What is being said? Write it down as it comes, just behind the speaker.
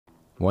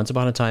Once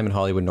Upon a Time in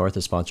Hollywood North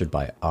is sponsored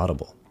by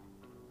Audible.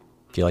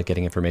 Feel like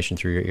getting information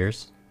through your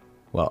ears?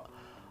 Well,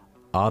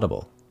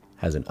 Audible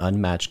has an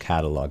unmatched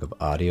catalog of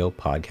audio,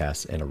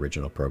 podcasts, and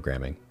original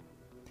programming.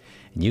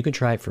 And you can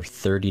try it for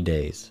 30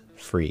 days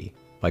free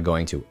by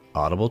going to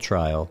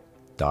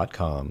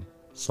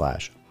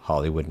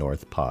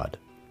audibletrial.com/HollywoodNorthPod.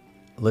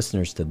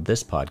 Listeners to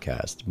this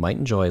podcast might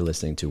enjoy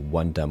listening to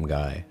One Dumb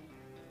Guy,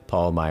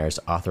 Paul Meyer's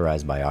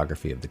authorized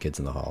biography of the Kids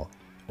in the Hall,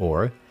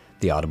 or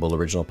the Audible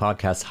original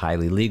podcast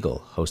Highly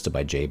Legal, hosted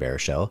by Jay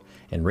Baruchel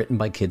and written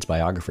by kids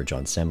biographer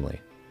John Semley.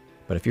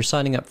 But if you're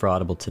signing up for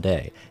Audible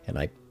today, and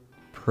I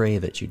pray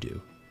that you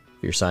do,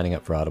 if you're signing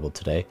up for Audible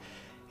today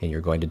and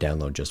you're going to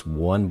download just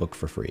one book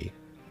for free,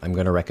 I'm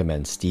going to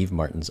recommend Steve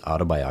Martin's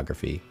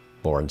autobiography,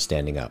 Born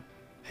Standing Up,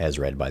 as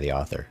read by the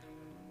author.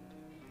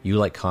 You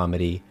like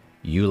comedy,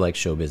 you like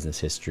show business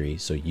history,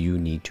 so you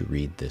need to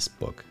read this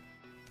book.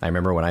 I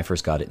remember when I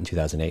first got it in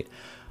 2008,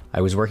 I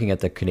was working at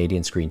the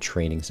Canadian Screen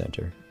Training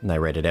Center, and I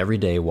read it every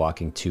day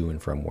walking to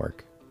and from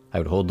work. I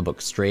would hold the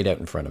book straight out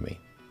in front of me,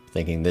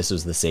 thinking this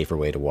was the safer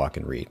way to walk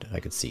and read.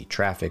 I could see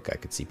traffic, I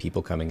could see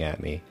people coming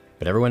at me,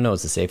 but everyone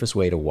knows the safest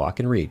way to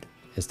walk and read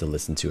is to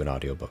listen to an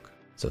audiobook.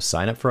 So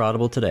sign up for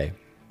Audible today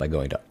by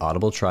going to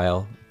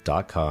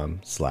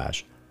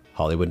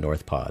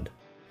audibletrial.com/HollywoodNorthPod.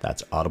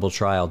 That's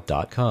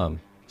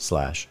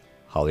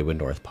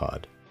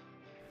audibletrial.com/HollywoodNorthPod.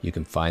 You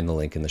can find the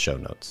link in the show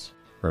notes.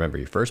 Remember,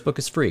 your first book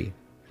is free,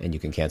 and you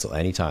can cancel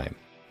anytime,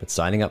 but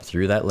signing up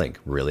through that link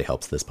really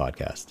helps this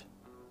podcast.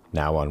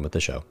 Now on with the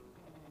show.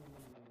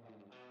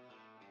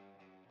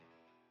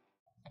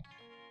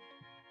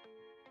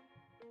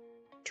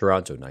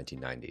 Toronto,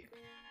 1990.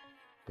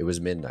 It was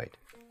midnight.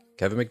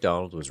 Kevin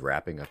McDonald was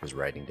wrapping up his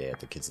writing day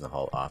at the Kids in the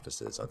Hall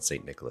offices on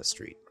St. Nicholas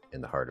Street,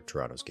 in the heart of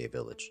Toronto's gay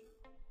village.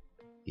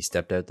 He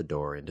stepped out the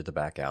door into the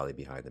back alley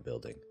behind the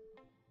building.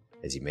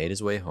 As he made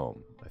his way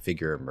home, a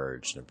figure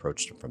emerged and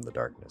approached him from the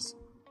darkness.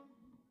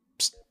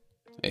 Psst.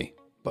 Hey,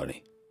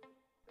 buddy.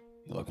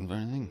 You looking for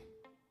anything?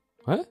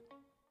 What?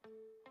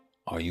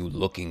 Are you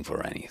looking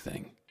for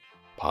anything?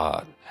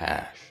 Pod,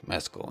 hash,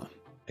 mescaline.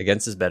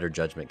 Against his better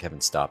judgment,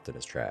 Kevin stopped in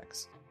his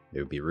tracks. It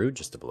would be rude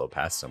just to blow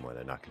past someone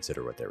and not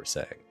consider what they were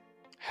saying.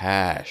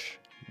 Hash.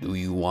 Do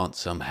you want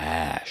some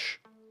hash?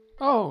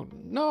 Oh,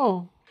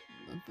 no.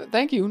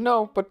 Thank you.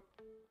 No, but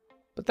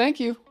thank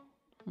you.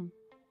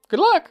 Good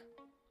luck.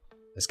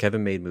 As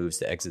Kevin made moves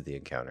to exit the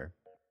encounter,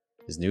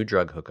 his new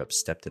drug hookup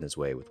stepped in his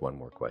way with one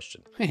more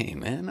question. Hey,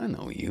 man, I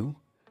know you.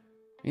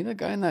 You that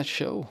guy in that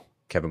show?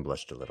 Kevin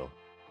blushed a little.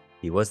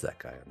 He was that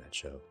guy on that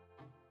show.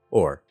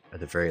 Or, at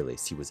the very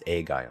least, he was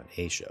a guy on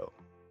a show.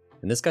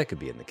 And this guy could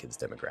be in the kids'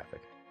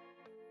 demographic.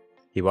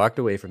 He walked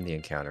away from the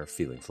encounter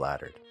feeling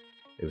flattered.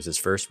 It was his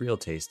first real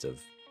taste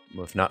of,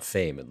 well, if not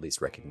fame, at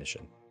least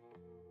recognition.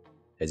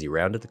 As he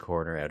rounded the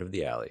corner out of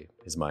the alley,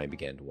 his mind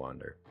began to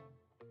wander.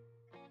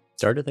 He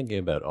started thinking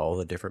about all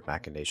the different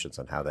machinations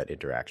on how that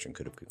interaction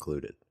could have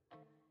concluded,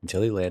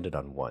 until he landed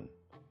on one.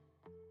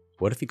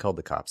 What if he called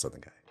the cops on the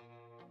guy?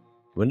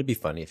 Wouldn't it be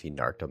funny if he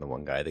narked on the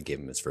one guy that gave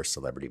him his first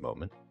celebrity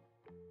moment?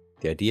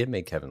 The idea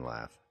made Kevin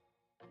laugh.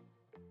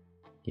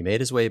 He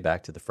made his way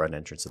back to the front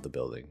entrance of the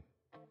building.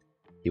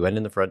 He went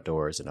in the front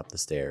doors and up the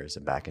stairs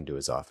and back into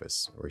his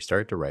office, where he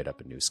started to write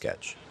up a new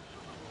sketch.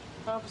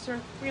 Officer,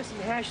 we have some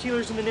hash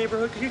dealers in the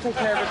neighborhood. Could you take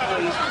care of it,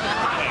 please?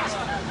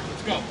 Thanks.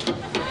 Let's go.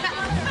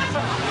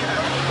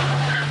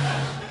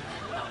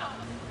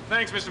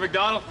 Thanks, Mr.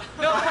 McDonald.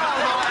 No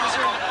problem,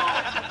 officer.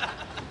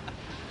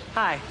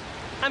 Hi,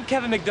 I'm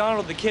Kevin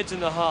McDonald, the Kids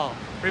in the Hall,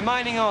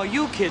 reminding all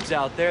you kids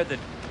out there that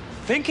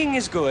thinking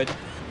is good,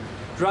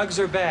 drugs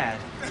are bad.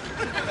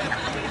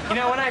 You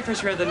know, when I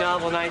first read the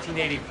novel in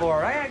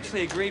 1984, I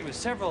actually agreed with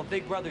several of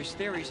Big Brother's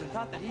theories and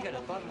thought that he got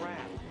a bum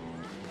rap.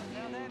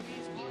 Now that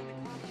means going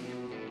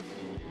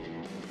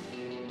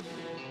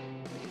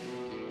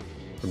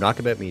to From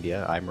Knockabout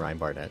Media, I'm Ryan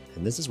Barnett,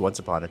 and this is Once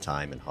Upon a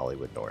Time in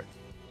Hollywood North,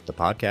 the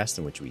podcast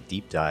in which we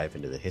deep dive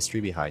into the history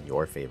behind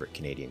your favorite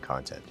Canadian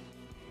content.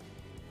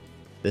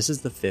 This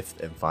is the fifth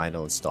and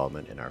final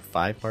installment in our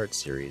 5-part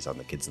series on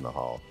the Kids in the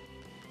Hall.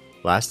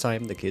 Last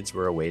time, the kids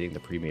were awaiting the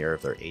premiere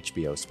of their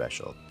HBO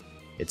special.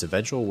 Its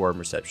eventual warm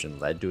reception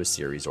led to a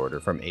series order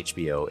from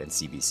HBO and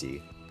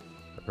CBC.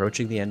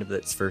 Approaching the end of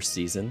its first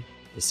season,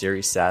 the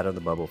series sat on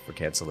the bubble for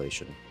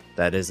cancellation.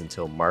 That is,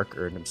 until Mark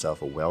earned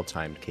himself a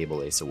well-timed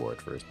Cable Ace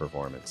Award for his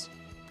performance.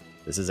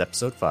 This is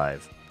episode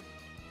 5.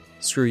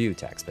 Screw you,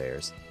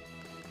 taxpayers.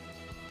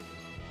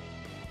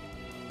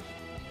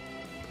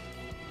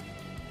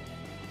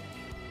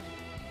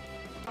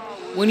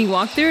 When you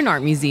walk through an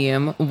art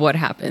museum, what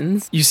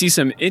happens? You see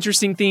some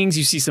interesting things,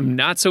 you see some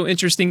not so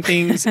interesting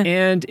things,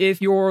 and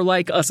if you're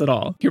like us at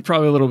all, you're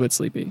probably a little bit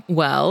sleepy.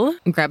 Well,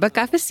 grab a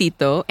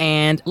cafecito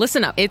and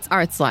listen up. It's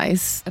Art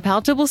Slice, a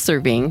palatable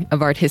serving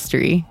of art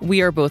history. We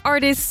are both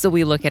artists, so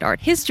we look at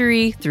art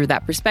history through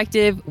that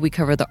perspective. We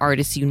cover the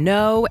artists you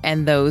know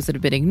and those that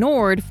have been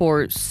ignored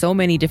for so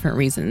many different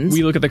reasons.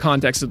 We look at the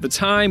context of the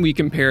time, we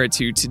compare it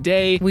to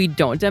today. We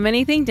don't dumb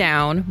anything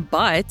down,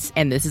 but,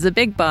 and this is a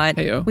big but,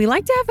 Hey-o. we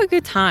like to have a good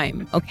a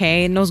time,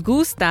 okay? Nos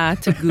gusta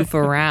to goof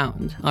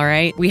around, all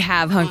right? We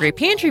have hungry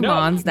pantry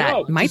moms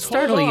that might just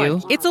hold startle you.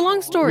 on. It's a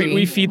long story.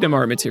 We feed them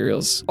art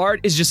materials. Art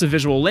is just a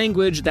visual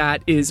language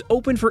that is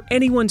open for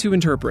anyone to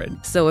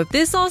interpret. So if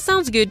this all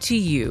sounds good to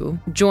you,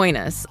 join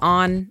us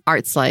on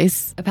Art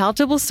Slice, a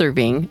palatable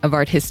serving of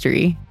art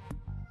history.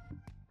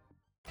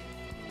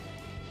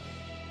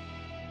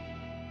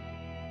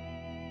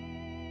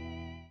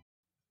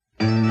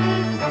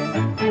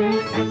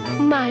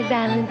 My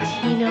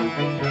Valentino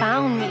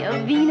found me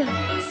a vino,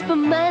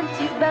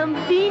 Spumante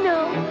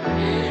Bambino,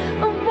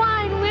 a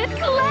wine with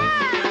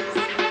class.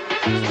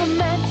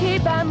 Spumante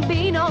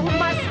Bambino,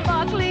 my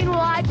sparkling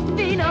white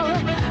vino,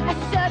 I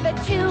serve it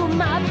to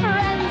my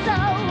friends,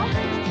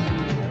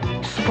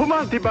 oh.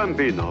 Spumante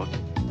Bambino,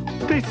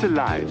 tastes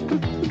light,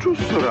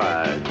 just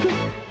right.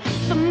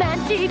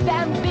 Spumante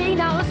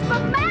Bambino,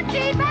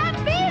 Spumante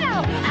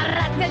Bambino,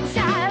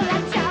 ra-ta-cha,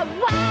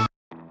 wow.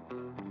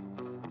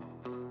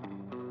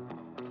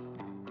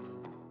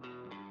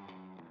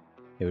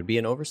 It would be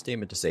an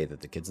overstatement to say that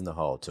The Kids in the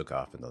Hall took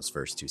off in those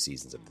first 2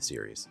 seasons of the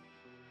series.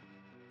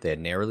 They had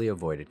narrowly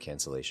avoided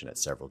cancellation at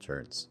several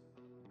turns,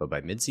 but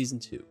by mid-season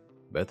 2,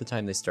 about the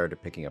time they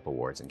started picking up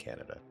awards in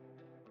Canada,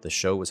 the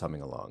show was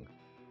humming along.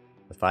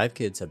 The 5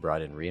 kids had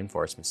brought in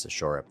reinforcements to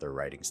shore up their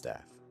writing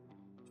staff.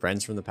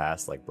 Friends from the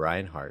past like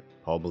Brian Hart,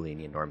 Paul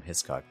Bellini, and Norm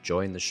Hiscock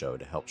joined the show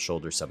to help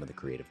shoulder some of the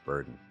creative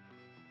burden.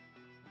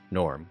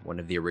 Norm, one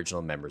of the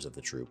original members of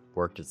the troupe,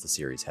 worked as the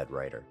series' head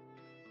writer.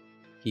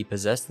 He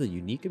possessed the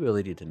unique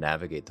ability to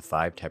navigate the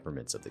 5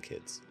 temperaments of the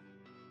kids.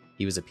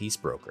 He was a peace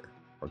broker,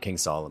 or King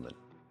Solomon.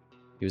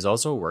 He was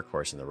also a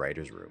workhorse in the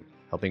writer's room,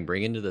 helping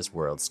bring into this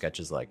world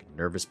sketches like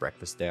Nervous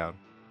Breakfast Down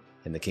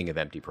and The King of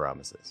Empty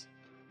Promises.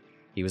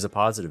 He was a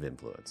positive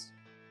influence.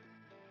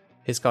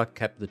 Hiscock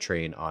kept the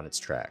train on its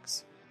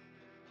tracks.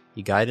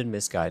 He guided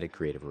misguided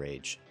creative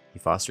rage, he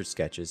fostered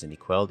sketches, and he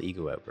quelled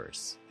ego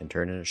outbursts, and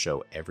turned in a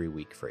show every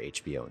week for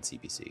HBO and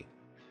CBC.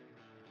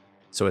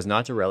 So as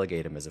not to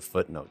relegate him as a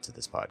footnote to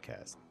this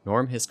podcast,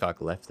 Norm Hiscock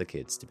left the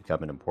kids to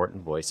become an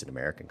important voice in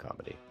American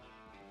comedy.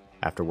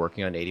 After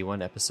working on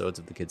 81 episodes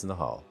of The Kids in the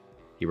Hall,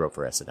 he wrote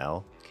for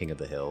SNL, King of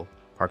the Hill,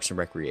 Parks and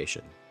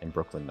Recreation, and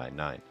Brooklyn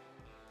Nine-Nine.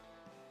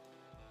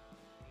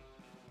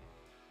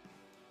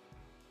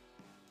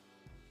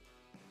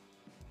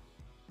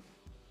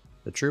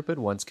 The troupe had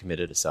once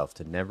committed itself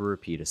to never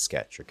repeat a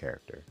sketch or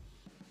character.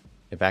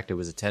 In fact, it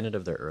was a tenet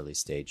of their early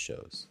stage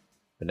shows.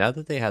 But now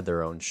that they had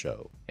their own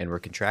show, and were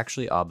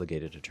contractually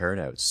obligated to turn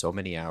out so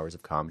many hours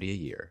of comedy a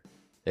year,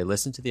 they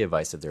listened to the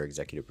advice of their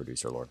executive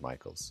producer, Lord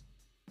Michaels,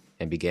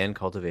 and began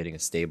cultivating a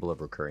stable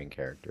of recurring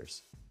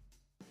characters.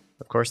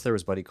 Of course, there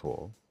was Buddy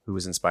Cole, who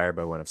was inspired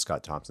by one of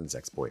Scott Thompson's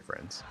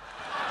ex-boyfriends.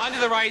 Under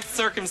the right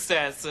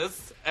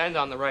circumstances, and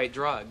on the right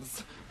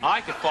drugs,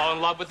 I could fall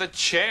in love with a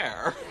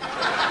chair.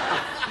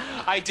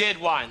 I did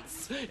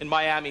once, in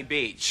Miami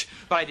Beach,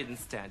 but I didn't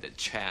stand a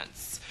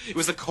chance. It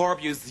was a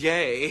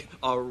Corbusier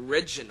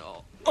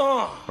original.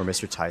 Or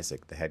Mr.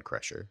 Tysick, the head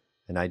crusher,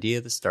 an idea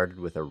that started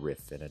with a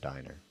riff in a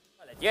diner.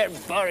 You're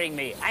boring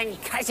me. I'm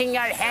cutting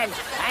your head.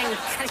 I'm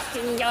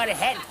cutting your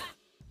head.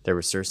 There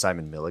was Sir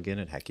Simon Milligan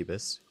and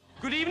Hecubus.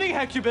 Good evening,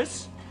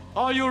 Hecubus.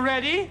 Are you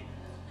ready?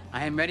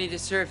 I am ready to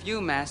serve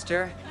you,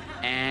 Master.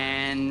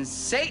 And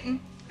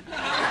Satan.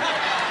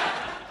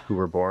 Who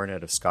were born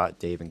out of Scott,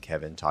 Dave, and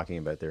Kevin talking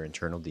about their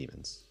internal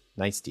demons.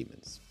 Nice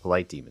demons,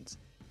 polite demons,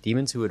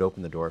 demons who would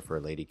open the door for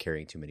a lady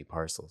carrying too many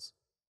parcels.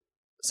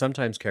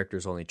 Sometimes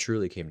characters only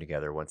truly came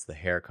together once the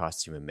hair,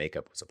 costume, and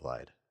makeup was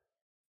applied.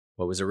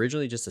 What was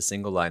originally just a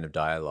single line of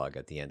dialogue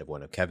at the end of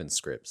one of Kevin's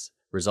scripts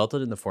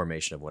resulted in the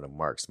formation of one of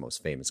Mark's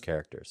most famous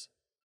characters.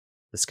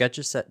 The sketch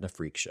is set in a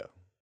freak show.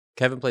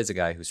 Kevin plays a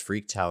guy whose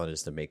freak talent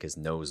is to make his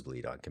nose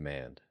bleed on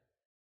command.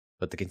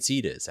 But the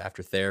conceit is,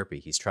 after therapy,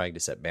 he's trying to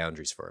set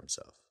boundaries for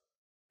himself.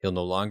 He'll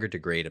no longer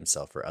degrade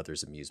himself for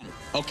others' amusement.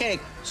 Okay,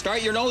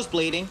 start your nose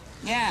bleeding.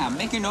 Yeah,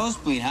 make your nose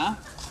bleed, huh?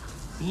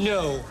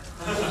 No.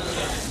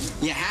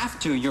 You have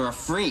to. You're a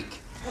freak.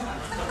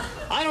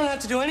 I don't have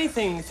to do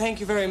anything, thank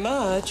you very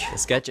much. The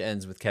sketch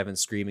ends with Kevin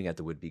screaming at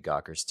the would-be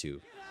gawkers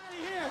too.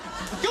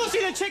 Go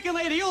see the chicken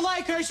lady, you'll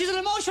like her. She's an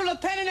emotional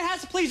dependent and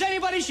has to please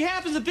anybody she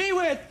happens to be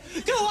with.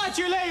 Go watch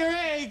her lay her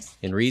eggs.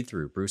 In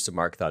read-through, Bruce and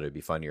Mark thought it would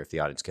be funnier if the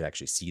audience could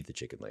actually see the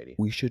chicken lady.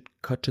 We should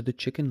cut to the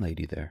chicken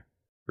lady there,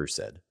 Bruce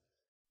said.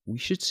 We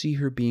should see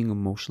her being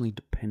emotionally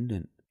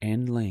dependent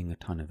and laying a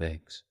ton of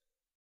eggs.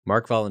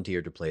 Mark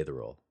volunteered to play the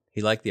role.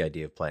 He liked the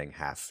idea of playing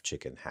half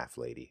chicken, half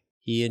lady.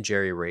 He and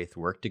Jerry Wraith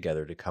worked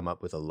together to come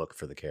up with a look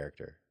for the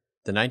character.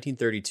 The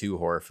 1932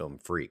 horror film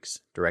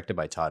Freaks, directed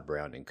by Todd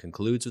Browning,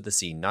 concludes with a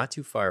scene not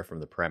too far from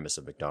the premise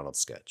of McDonald's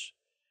sketch.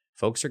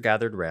 Folks are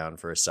gathered round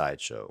for a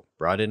sideshow,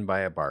 brought in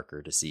by a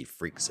barker to see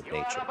freaks of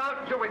nature. You are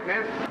about to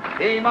witness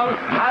the most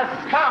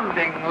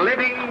astounding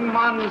living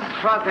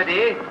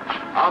monstrosity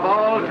of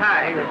all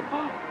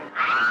time.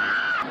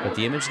 But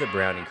the image that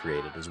Browning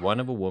created is one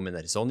of a woman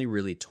that is only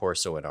really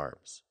torso and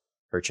arms.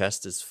 Her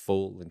chest is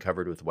full and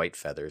covered with white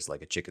feathers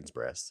like a chicken's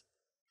breast.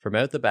 From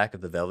out the back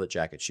of the velvet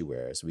jacket she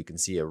wears, we can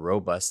see a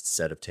robust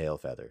set of tail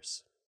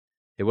feathers.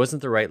 It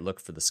wasn't the right look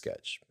for the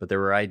sketch, but there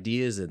were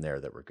ideas in there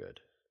that were good.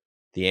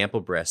 The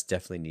ample breast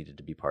definitely needed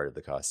to be part of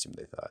the costume,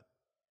 they thought.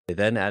 They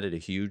then added a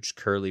huge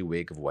curly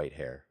wig of white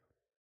hair.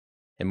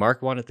 And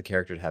Mark wanted the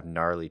character to have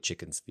gnarly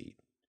chicken's feet,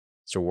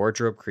 so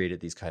wardrobe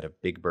created these kind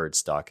of big bird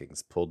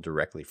stockings pulled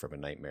directly from a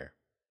nightmare.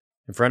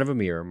 In front of a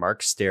mirror,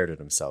 Mark stared at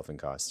himself in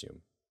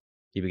costume.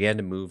 He began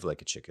to move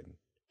like a chicken,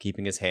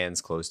 keeping his hands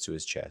close to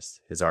his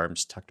chest, his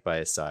arms tucked by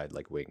his side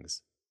like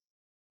wings.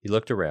 He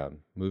looked around,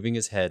 moving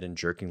his head and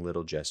jerking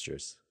little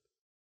gestures.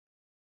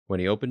 When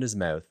he opened his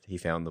mouth, he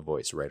found the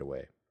voice right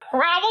away.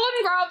 Gravel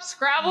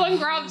and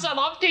grubs, I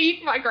love to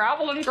eat my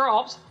gravel and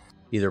grubs.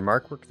 Either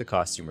Mark worked the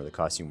costume or the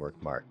costume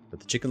worked Mark, but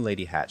the chicken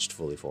lady hatched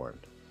fully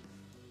formed.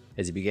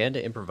 As he began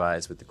to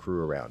improvise with the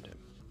crew around him,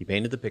 he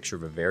painted the picture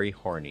of a very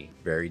horny,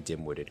 very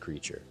dim-witted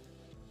creature.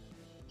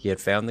 He had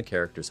found the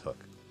character's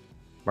hook.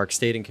 Mark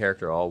stayed in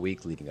character all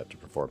week leading up to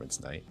performance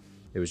night.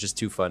 It was just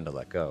too fun to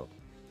let go.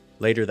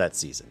 Later that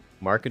season,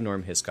 Mark and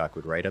Norm Hiscock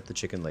would write up the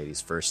Chicken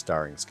Lady's first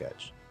starring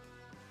sketch.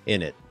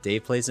 In it,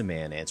 Dave plays a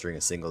man answering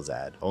a singles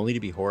ad, only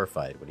to be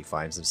horrified when he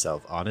finds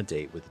himself on a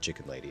date with the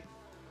Chicken Lady.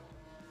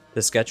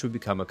 The sketch would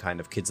become a kind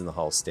of Kids in the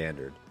Hall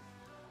standard,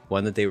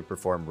 one that they would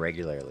perform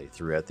regularly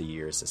throughout the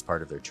years as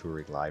part of their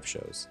touring live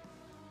shows.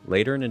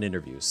 Later in an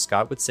interview,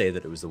 Scott would say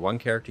that it was the one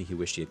character he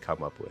wished he had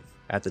come up with.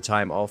 At the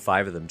time, all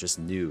 5 of them just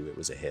knew it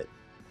was a hit,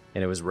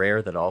 and it was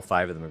rare that all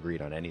 5 of them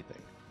agreed on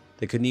anything.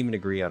 They couldn't even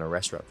agree on a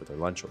restaurant for their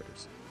lunch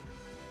orders.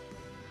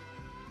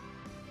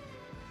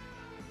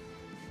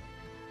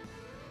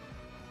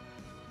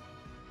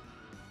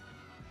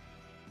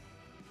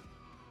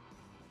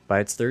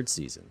 By its 3rd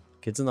season,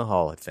 Kids in the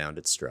Hall had found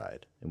its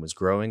stride and was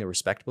growing a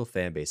respectable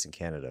fan base in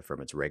Canada from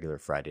its regular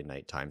Friday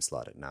night time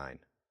slot at 9.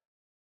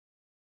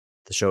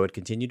 The show had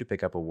continued to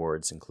pick up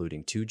awards,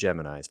 including 2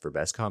 Geminis for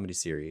Best Comedy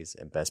Series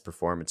and Best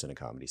Performance in a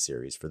Comedy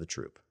Series for the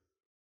troupe.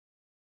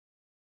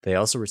 They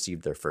also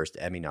received their first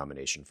Emmy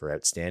nomination for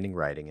Outstanding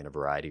Writing in a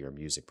Variety or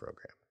Music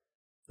Program,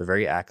 the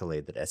very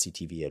accolade that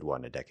SCTV had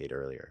won a decade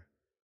earlier.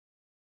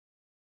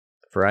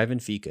 For Ivan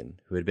Fecan,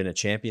 who had been a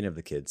champion of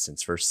the kids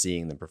since first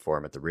seeing them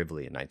perform at the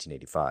Rivoli in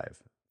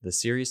 1985, the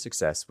series'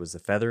 success was a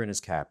feather in his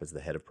cap as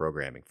the head of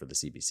programming for the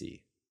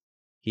CBC.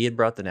 He had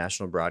brought the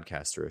national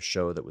broadcaster a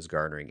show that was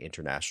garnering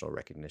international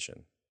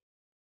recognition.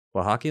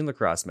 While hockey and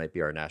lacrosse might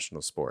be our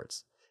national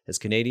sports, as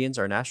Canadians,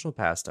 our national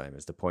pastime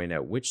is to point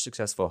out which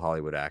successful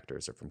Hollywood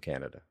actors are from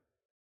Canada.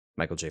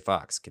 Michael J.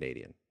 Fox,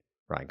 Canadian.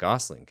 Ryan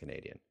Gosling,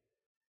 Canadian.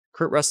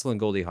 Kurt Russell and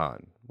Goldie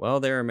Hawn, well,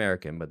 they're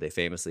American, but they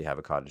famously have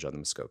a cottage on the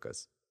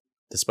Muskokas.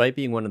 Despite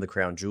being one of the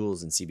crown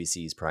jewels in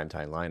CBC's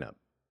primetime lineup,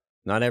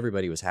 not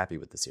everybody was happy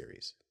with the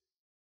series.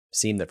 It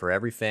seemed that for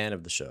every fan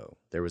of the show,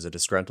 there was a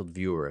disgruntled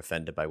viewer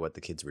offended by what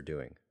the kids were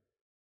doing.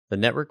 The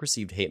network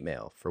received hate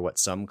mail for what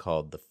some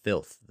called the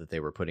filth that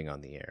they were putting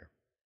on the air.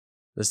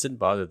 This didn't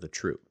bother the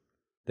troupe.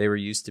 They were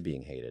used to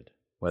being hated,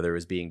 whether it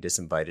was being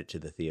disinvited to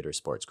the theater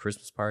sports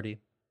Christmas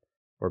party,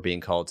 or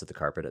being called to the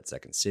carpet at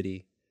Second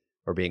City,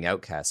 or being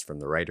outcast from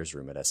the writer's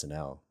room at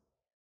SNL.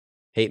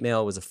 Hate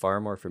mail was a far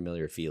more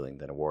familiar feeling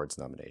than awards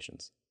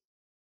nominations.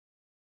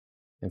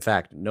 In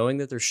fact, knowing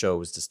that their show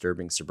was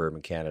disturbing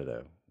suburban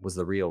Canada was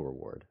the real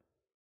reward.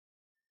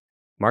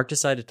 Mark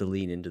decided to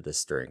lean into this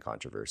stirring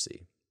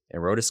controversy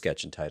and wrote a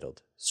sketch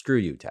entitled, "Screw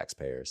You,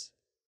 Taxpayers."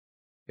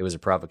 It was a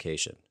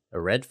provocation, a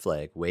red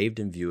flag waved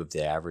in view of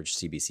the average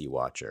CBC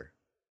watcher.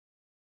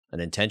 An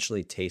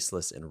intentionally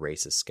tasteless and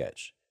racist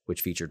sketch,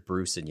 which featured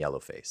Bruce in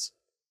yellowface.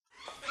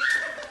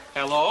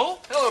 Hello?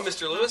 Hello,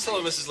 Mr. Lewis.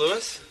 Hello, Mrs.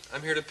 Lewis.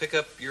 I'm here to pick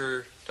up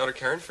your daughter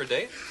Karen for a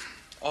date.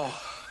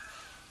 Oh,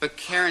 but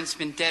Karen's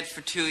been dead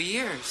for 2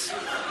 years.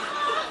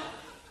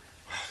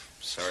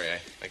 Sorry,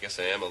 I guess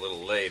I am a little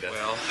late.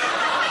 Well,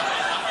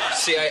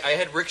 see, I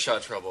had rickshaw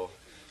trouble.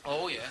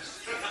 Oh,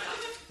 yes.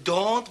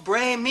 Don't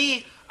blame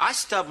me. I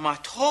stubbed my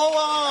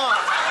toe.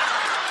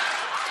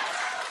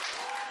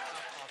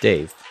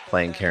 Dave,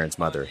 playing Karen's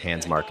mother,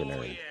 hands Mark an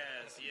urn.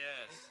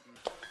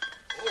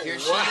 Here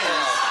she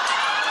is.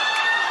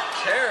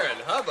 Karen,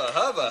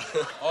 hubba.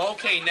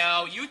 Okay,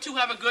 now, you two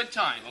have a good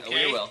time,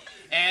 okay? We will.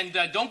 And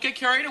don't get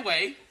carried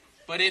away,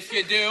 but if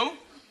you do,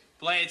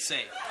 play it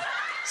safe.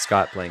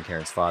 Scott, playing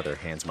Karen's father,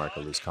 hands Mark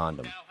a loose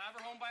condom.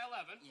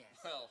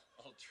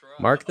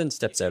 Mark then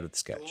steps out of the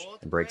sketch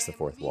and breaks the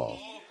fourth wall.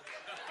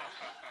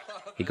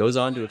 He goes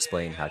on to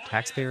explain how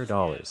taxpayer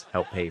dollars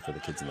help pay for the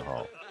Kids in the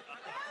Hall.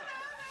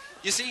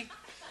 You see,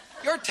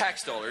 your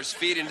tax dollars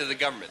feed into the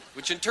government,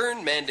 which in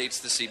turn mandates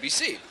the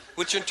CBC,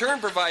 which in turn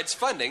provides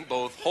funding,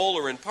 both whole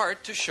or in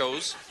part, to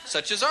shows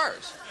such as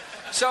ours.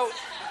 So,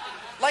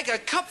 like a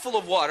cup full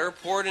of water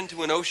poured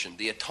into an ocean,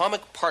 the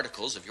atomic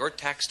particles of your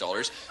tax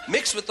dollars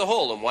mix with the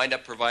whole and wind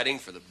up providing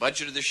for the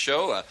budget of this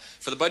show,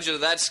 for the budget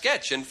of that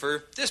sketch, and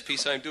for this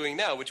piece I'm doing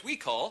now, which we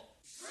call...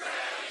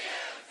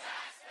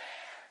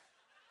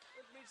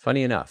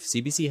 Funny enough,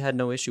 CBC had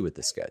no issue with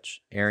this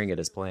sketch, airing it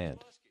as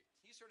planned.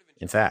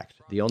 In fact,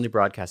 the only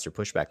broadcaster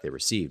pushback they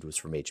received was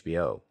from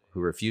HBO, who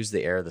refused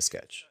to air the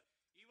sketch.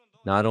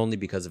 Not only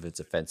because of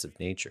its offensive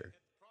nature,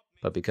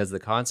 but because the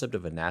concept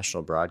of a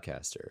national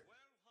broadcaster,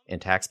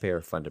 and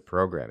taxpayer-funded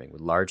programming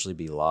would largely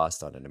be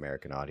lost on an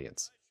American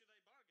audience.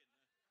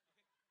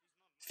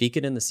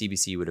 Fekin and the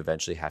CBC would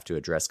eventually have to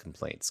address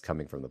complaints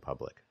coming from the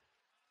public.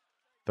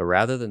 But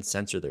rather than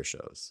censor their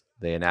shows,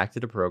 they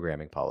enacted a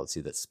programming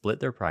policy that split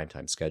their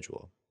primetime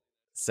schedule.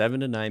 7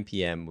 to 9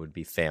 p.m. would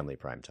be family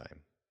primetime,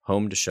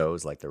 home to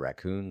shows like The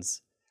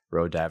Raccoons,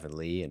 Rhode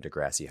Avonlea, and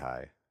Degrassi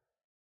High.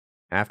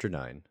 After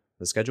 9,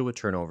 the schedule would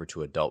turn over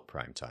to adult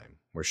primetime,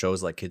 where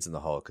shows like Kids in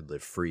the Hall could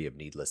live free of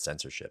needless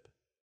censorship.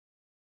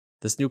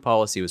 This new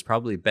policy was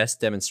probably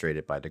best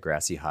demonstrated by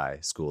Degrassi High,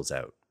 School's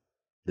Out.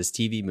 This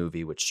TV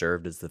movie, which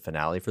served as the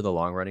finale for the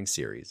long-running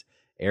series,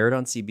 aired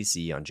on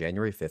CBC on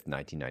January 5,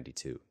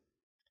 1992.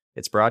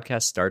 Its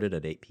broadcast started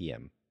at 8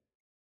 p.m.,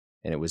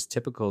 and it was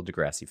typical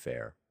Degrassi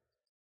fare.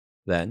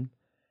 Then,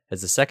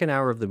 as the second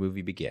hour of the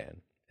movie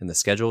began, and the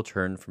schedule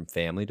turned from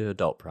family to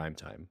adult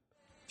primetime,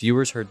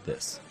 viewers heard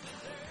this.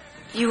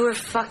 You were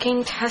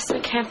fucking Tessa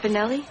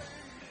Campanelli?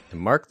 It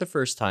marked the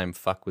first time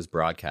fuck was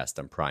broadcast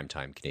on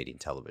primetime Canadian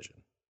television.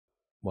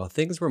 While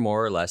things were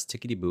more or less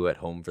tickety-boo at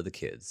home for the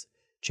kids,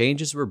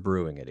 changes were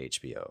brewing at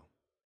HBO.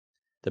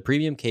 The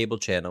premium cable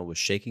channel was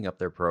shaking up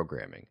their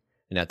programming,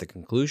 and at the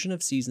conclusion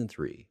of Season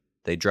 3,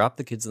 they dropped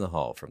the Kids in the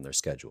Hall from their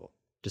schedule,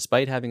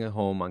 despite having a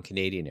home on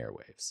Canadian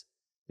airwaves.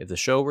 If the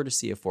show were to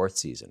see a 4th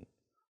season,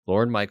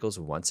 Lorne Michaels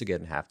would once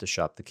again have to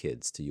shop the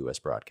kids to U.S.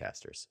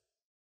 broadcasters.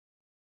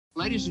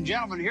 Ladies and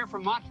gentlemen, here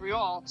from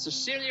Montreal,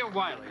 Cecilia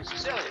Wiley.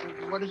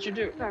 Cecilia, what did you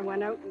do? I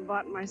went out and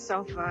bought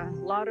myself a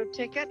lotto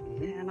ticket,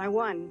 and I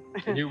won.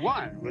 And you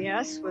won?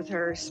 Yes, with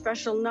her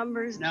special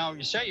numbers. Now,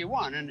 you say you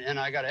won, and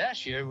I got to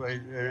ask you,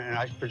 and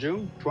I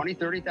presume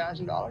 $20,000,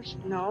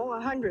 $30,000? No,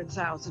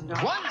 $100,000.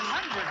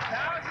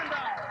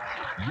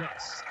 $100,000!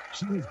 Yes,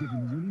 she has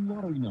given winning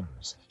lottery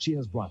numbers. She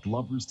has brought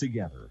lovers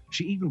together.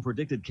 She even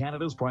predicted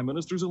Canada's Prime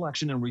Minister's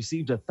election and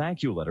received a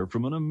thank you letter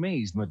from an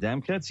amazed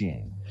Madame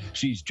Chrétien.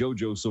 She's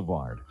Jojo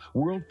Savard,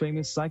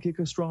 world-famous psychic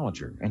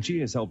astrologer, and she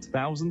has helped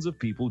thousands of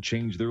people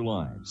change their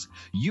lives.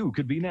 You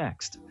could be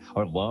next.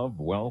 Are love,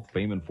 wealth,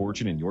 fame, and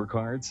fortune in your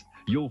cards?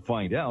 You'll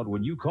find out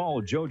when you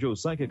call JoJo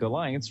Psychic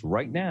Alliance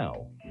right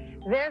now.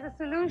 There's a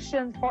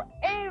solution for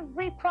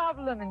every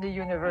problem in the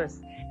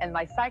universe, and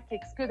my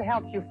psychics could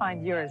help you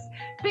find yours.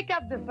 Pick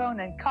up the phone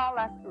and call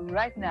us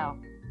right now.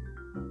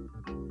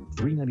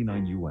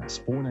 $3.99 US,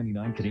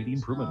 $4.99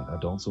 Canadian per minute,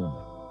 adults only.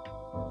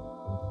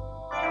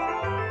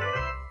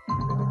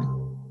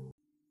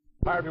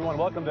 Hi, everyone.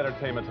 Welcome to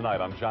Entertainment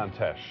Tonight. I'm John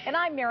Tesh. And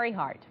I'm Mary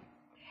Hart.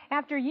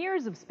 After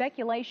years of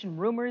speculation,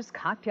 rumors,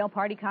 cocktail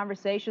party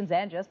conversations,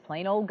 and just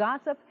plain old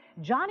gossip,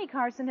 Johnny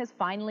Carson has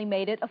finally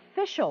made it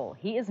official.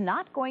 He is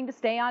not going to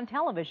stay on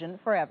television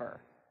forever.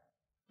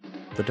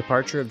 The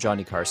departure of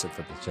Johnny Carson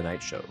from The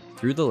Tonight Show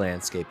threw the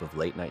landscape of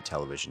late-night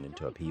television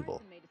into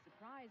upheaval.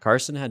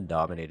 Carson had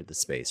dominated the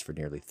space for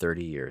nearly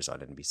 30 years on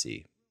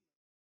NBC.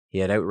 He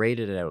had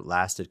outrated and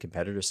outlasted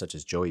competitors such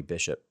as Joey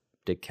Bishop,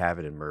 Dick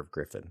Cavett, and Merv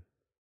Griffin.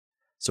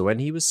 So when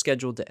he was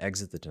scheduled to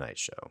exit The Tonight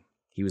Show,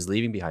 he was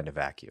leaving behind a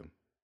vacuum.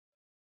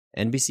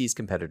 NBC's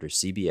competitor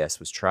CBS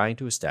was trying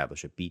to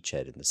establish a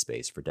beachhead in the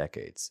space for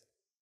decades,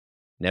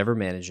 never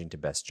managing to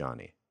best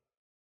Johnny.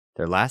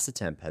 Their last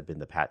attempt had been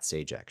the Pat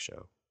Sajak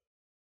Show.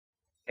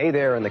 Hey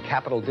there in the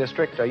Capital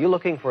District. Are you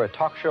looking for a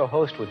talk show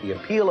host with the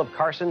appeal of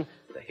Carson,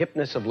 the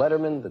hipness of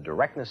Letterman, the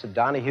directness of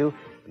Donahue,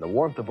 and the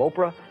warmth of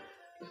Oprah?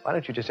 Why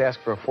don't you just ask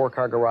for a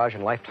 4-car garage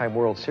and Lifetime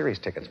World Series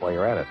tickets while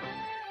you're at it?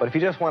 But if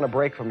you just want a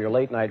break from your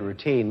late-night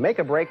routine, make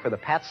a break for the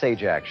Pat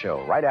Sajak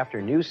Show right after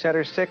News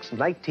Center 6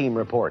 Night Team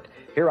Report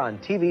here on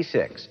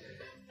TV6.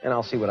 And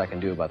I'll see what I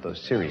can do about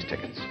those series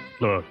tickets.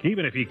 Look,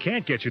 even if he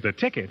can't get you the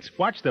tickets,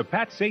 watch the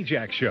Pat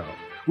Sajak Show.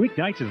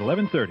 Weeknights at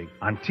 11:30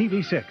 on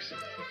TV6.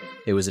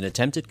 It was an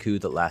attempted coup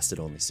that lasted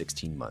only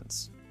 16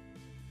 months.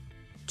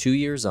 2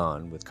 years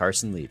on, with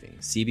Carson leaving,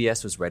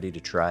 CBS was ready to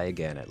try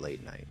again at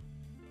late night.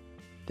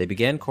 They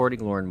began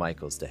courting Lorne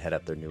Michaels to head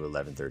up their new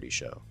 11:30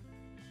 show.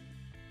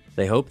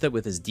 They hoped that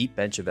with his deep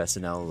bench of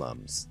SNL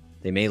alums,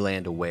 they may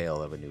land a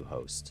whale of a new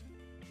host,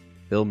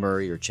 Bill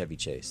Murray or Chevy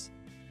Chase.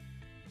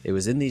 It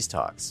was in these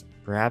talks,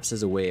 perhaps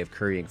as a way of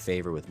currying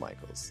favor with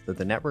Michaels, that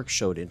the network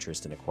showed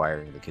interest in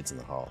acquiring the Kids in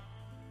the Hall.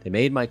 They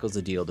made Michaels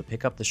a deal to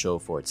pick up the show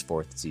for its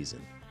 4th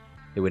season.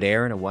 It would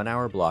air in a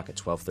 1-hour block at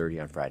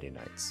 12:30 on Friday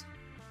nights.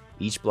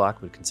 Each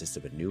block would consist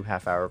of a new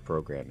half-hour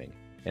programming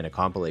and a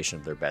compilation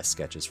of their best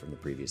sketches from the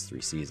previous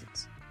 3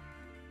 seasons.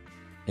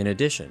 In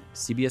addition,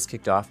 CBS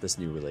kicked off this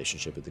new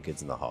relationship with the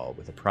Kids in the Hall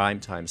with a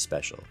primetime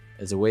special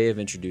as a way of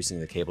introducing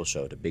the cable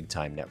show to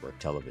big-time network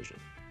television.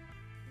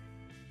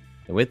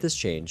 And with this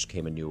change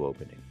came a new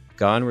opening.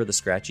 Gone were the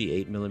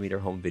scratchy 8mm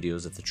home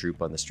videos of the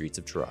troupe on the streets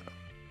of Toronto.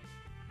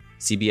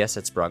 CBS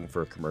had sprung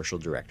for a commercial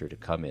director to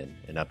come in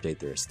and update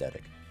their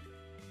aesthetic.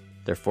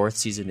 Their 4th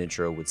season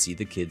intro would see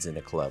the kids in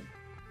a club.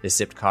 They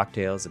sipped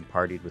cocktails and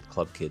partied with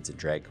club kids and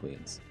drag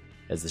queens,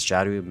 as the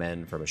shadowy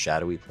men from a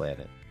shadowy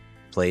planet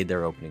played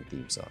their opening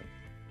theme song.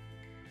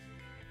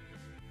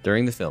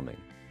 During the filming,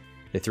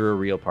 they threw a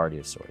real party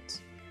of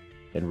sorts,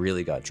 and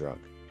really got drunk.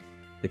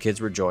 The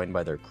kids were joined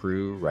by their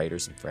crew,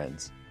 writers, and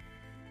friends.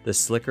 The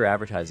slicker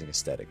advertising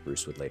aesthetic,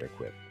 Bruce would later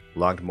quip,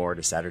 belonged more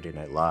to Saturday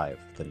Night Live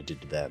than it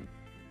did to them.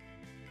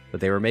 But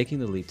they were making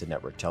the leap to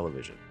network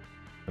television.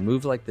 A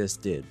move like this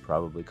did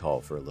probably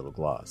call for a little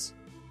gloss.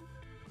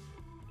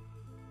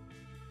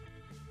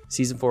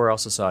 Season 4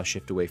 also saw a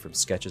shift away from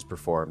sketches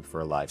performed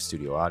for a live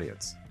studio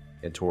audience,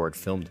 and toward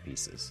filmed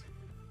pieces.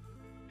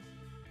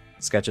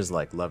 Sketches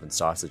like Love and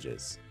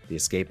Sausages, The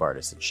Escape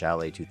Artist, and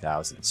Chalet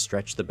 2000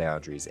 stretched the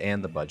boundaries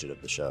and the budget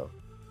of the show.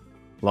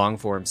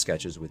 Long-form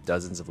sketches with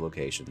dozens of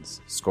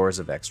locations, scores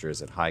of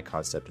extras, and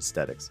high-concept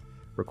aesthetics,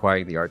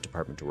 requiring the art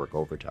department to work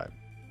overtime.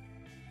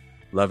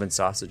 Love and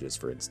Sausages,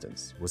 for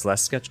instance, was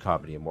less sketch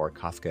comedy and more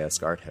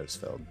Kafkaesque art house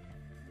film.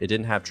 It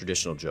didn't have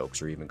traditional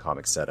jokes or even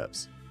comic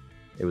setups.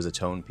 It was a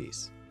tone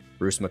piece,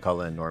 Bruce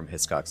McCullough and Norm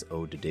Hiscock's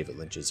ode to David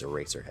Lynch's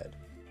Eraserhead.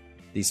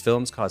 These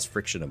films caused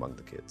friction among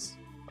the kids.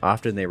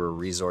 Often they were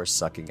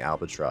resource-sucking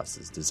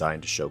albatrosses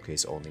designed to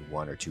showcase only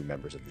one or two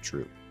members of the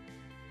troupe.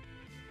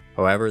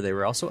 However, they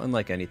were also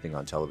unlike anything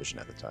on television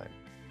at the time.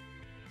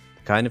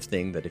 The kind of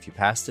thing that if you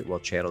passed it while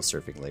channel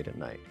surfing late at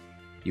night,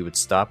 you would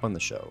stop on the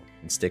show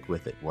and stick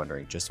with it,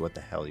 wondering just what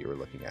the hell you were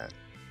looking at.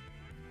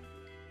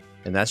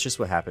 And that's just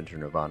what happened to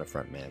Nirvana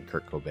frontman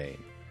Kurt Cobain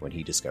when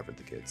he discovered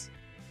the kids.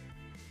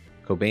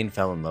 Cobain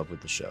fell in love with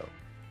the show.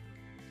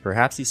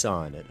 Perhaps he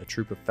saw in it a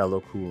troupe of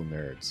fellow cool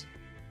nerds.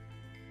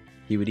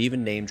 He would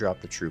even name-drop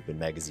the troupe in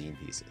magazine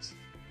pieces.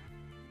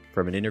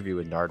 From an interview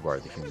with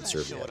Nardwuar, the Human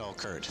Serviette. Show it all,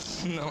 Kurt.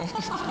 No.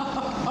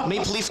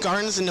 Maple Leaf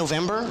Gardens in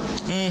November?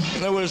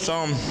 That was,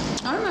 I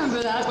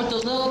remember that with the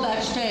little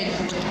backstage.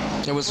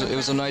 It was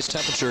a nice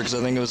temperature because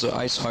I think it was an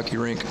ice hockey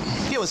rink.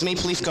 Yeah, it was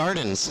Maple Leaf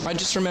Gardens. I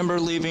just remember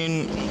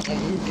leaving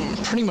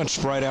pretty much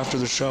right after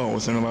the show,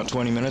 within about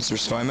 20 minutes or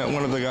so. I met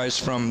one of the guys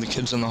from the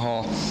Kids in the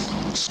Hall,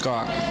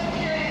 Scott.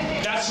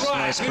 That's right.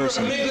 Nice we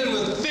person. were mingling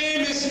with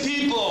famous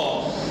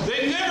people.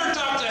 They never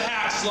talk to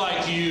hacks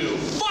like you.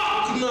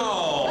 Fuck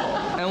no.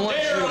 And once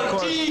they're you, on of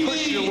course, TV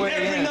push your way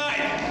every in. night.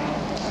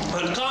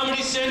 On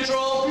Comedy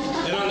Central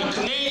and on the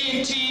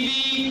Canadian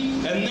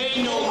TV, and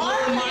they know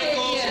Lorne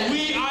Michaels.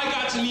 I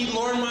got to meet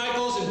Lorne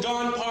Michaels and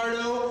Don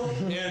Pardo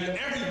and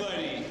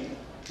everybody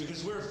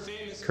because we're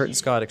famous. Kurt and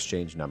Scott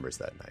exchanged numbers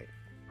that night,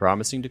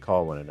 promising to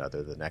call one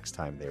another the next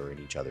time they were in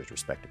each other's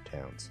respective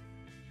towns.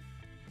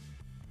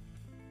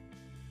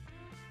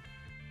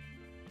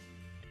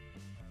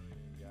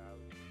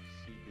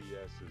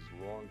 CBS's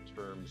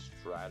long-term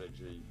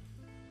strategy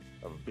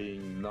of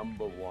being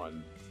number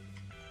one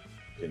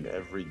in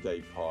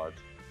everyday part.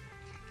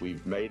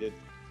 We've made it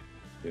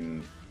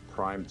in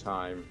prime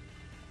time.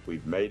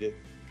 We've made it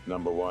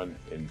number one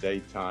in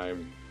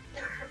daytime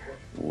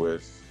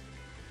with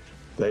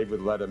David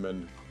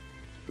Letterman.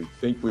 We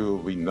think we will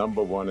be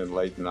number one in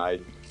late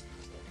night.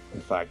 In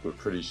fact, we're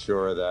pretty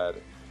sure of that.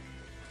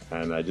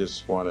 And I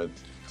just want to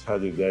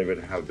tell you,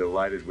 David, how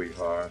delighted we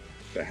are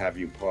to have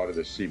you part of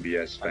the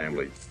CBS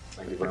family.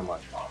 Thank you very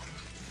much.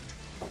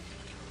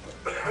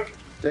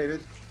 David,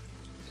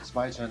 it's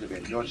my turn to be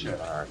in your chair.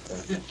 All right.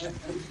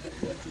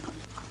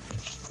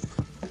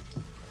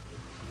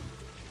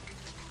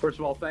 First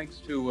of all, thanks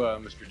to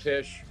Mr.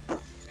 Tisch,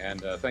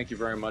 and thank you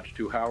very much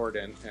to Howard,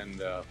 and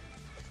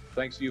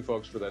thanks to you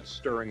folks for that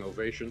stirring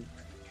ovation.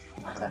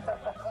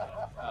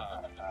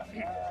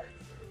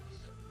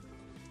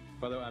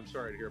 By the way, I'm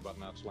sorry to hear about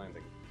Knots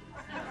Landing.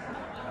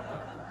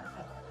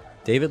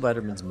 David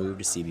Letterman's move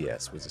to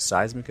CBS was a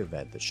seismic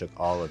event that shook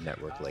all of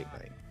network late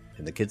night,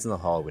 and the Kids in the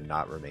Hall would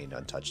not remain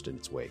untouched in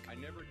its wake.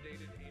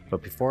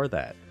 But before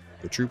that,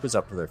 the troupe was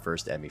up for their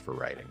first Emmy for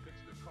writing.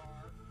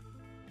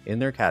 In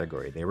their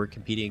category, they were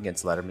competing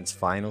against Letterman's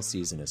final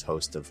season as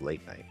host of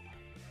Late Night,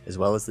 as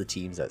well as the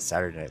teams at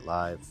Saturday Night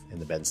Live and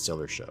The Ben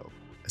Stiller Show,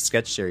 a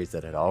sketch series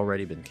that had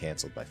already been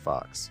canceled by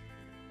Fox,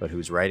 but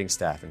whose writing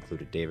staff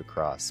included David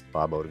Cross,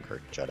 Bob Odenkirk,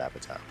 and Judd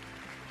Apatow.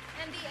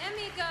 And the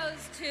Emmy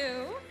goes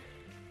to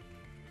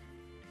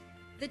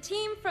the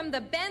team from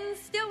The Ben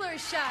Stiller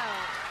Show.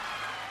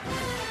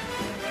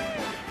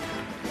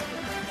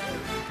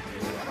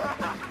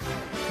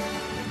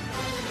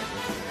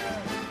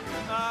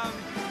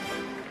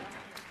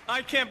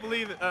 I can't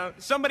believe it.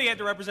 Somebody had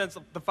to represent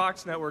the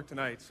Fox network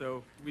tonight,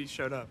 so we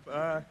showed up.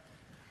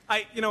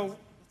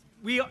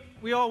 We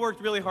all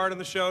worked really hard on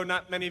the show.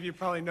 Not many of you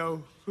probably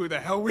know who the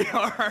hell we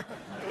are,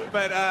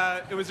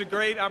 but it was a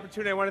great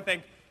opportunity. I want to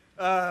thank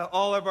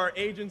all of our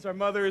agents, our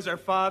mothers, our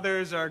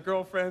fathers, our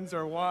girlfriends,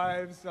 our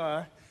wives.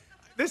 I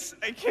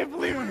can't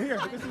believe I'm here.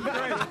 This is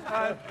great.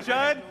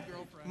 Judd,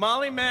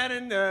 Molly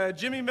Madden,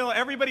 Jimmy Miller,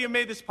 everybody who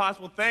made this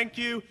possible, thank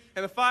you.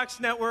 And the Fox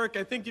network,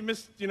 I think you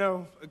missed,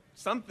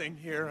 something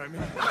here. I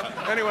mean,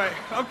 anyway,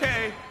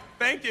 okay,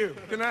 thank you.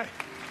 Good night.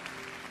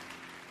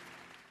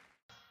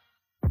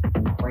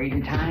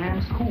 Crazy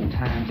times, cool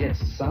times, it's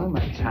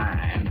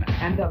summertime.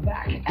 And they're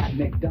back at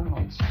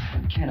McDonald's.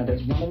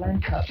 Canada's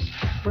Wonderland Cups.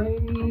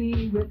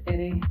 Free with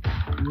any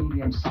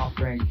medium soft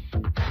drink.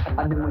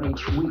 A new one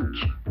each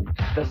week.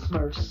 The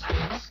Smurfs,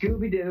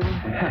 Scooby-Doo,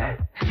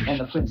 and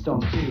the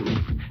Flintstones too.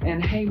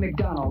 And hey,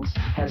 McDonald's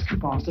has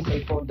coupons to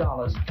save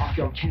 $4 off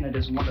your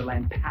Canada's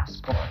Wonderland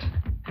passport.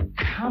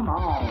 Come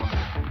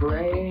on,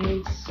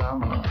 great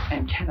summer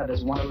and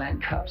Canada's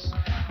Wonderland Cups.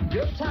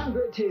 Good time,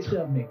 great taste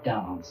of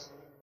McDonald's.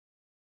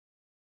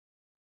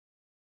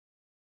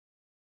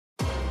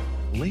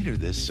 Later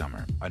this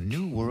summer, a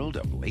new world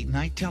of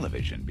late-night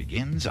television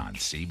begins on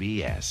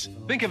CBS.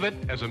 Think of it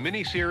as a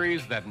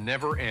mini-series that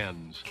never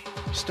ends.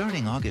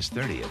 Starting August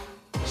 30th,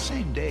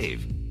 same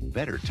Dave,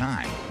 better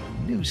time,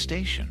 new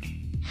station.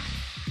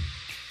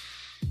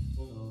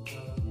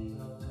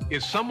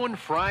 Is someone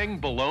frying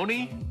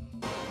bologna?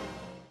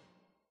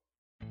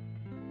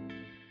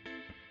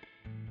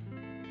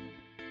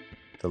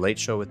 The Late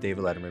Show with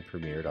David Letterman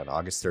premiered on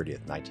August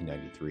 30th,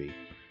 1993.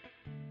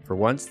 For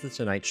once, The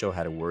Tonight Show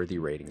had a worthy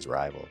ratings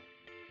rival.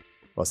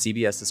 While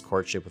CBS's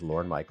courtship with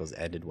Lorne Michaels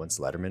ended once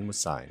Letterman was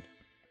signed,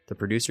 the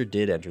producer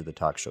did enter the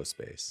talk show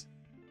space.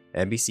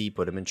 NBC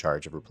put him in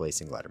charge of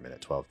replacing Letterman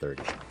at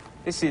 12:30.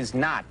 This is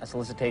not a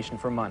solicitation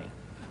for money.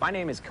 My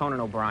name is Conan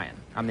O'Brien.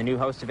 I'm the new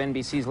host of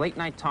NBC's late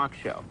night talk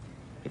show.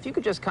 If you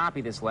could just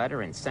copy this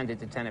letter and send it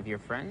to 10 of your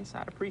friends,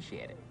 I'd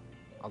appreciate it.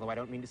 Although I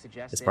don't mean to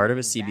suggest... As part of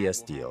his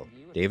CBS deal,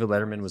 David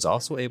Letterman was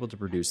also able to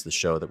produce the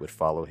show that would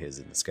follow his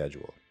in the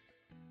schedule.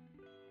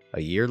 A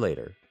year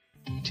later...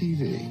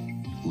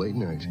 TV, late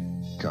night,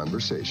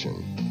 conversation.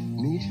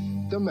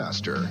 Meet the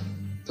master.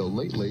 The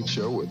Late Late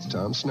Show with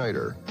Tom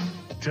Snyder.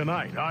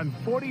 Tonight on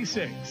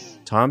 46.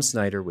 Tom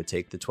Snyder would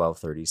take the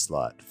 12:30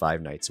 slot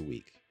 5 nights a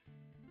week.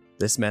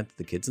 This meant that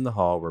the kids in the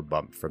hall were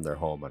bumped from their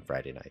home on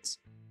Friday nights.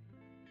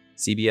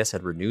 CBS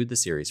had renewed the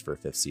series for a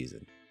 5th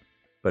season,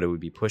 but it would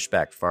be pushed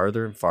back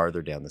farther and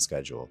farther down the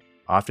schedule,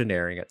 often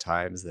airing at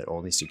times that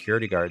only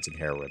security guards and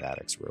heroin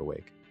addicts were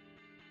awake.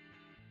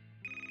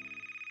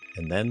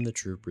 And then the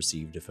troupe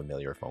received a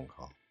familiar phone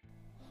call.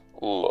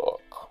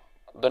 Look,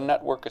 the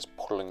network is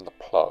pulling the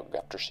plug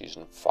after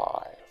season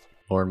 5.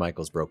 Lorne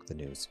Michaels broke the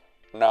news.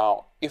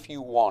 Now, if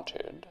you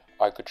wanted,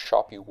 I could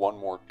shop you one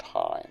more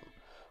time.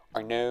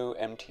 I know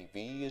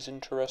MTV is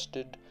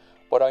interested,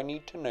 but I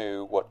need to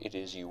know what it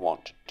is you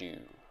want to do.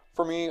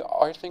 For me,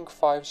 I think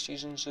 5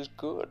 seasons is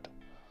good.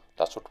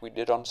 That's what we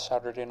did on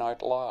Saturday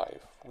Night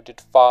Live. We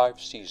did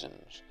 5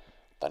 seasons,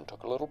 then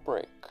took a little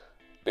break.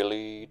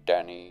 Billy,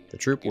 Danny... The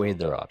troupe weighed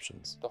their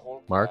options.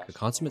 Mark, a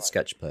consummate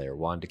sketch player,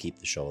 wanted to keep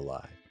the show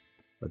alive,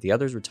 but the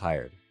others were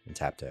tired and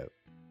tapped out.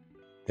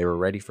 They were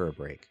ready for a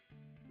break.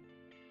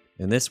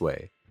 In this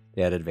way,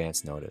 they had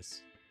advance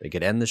notice. They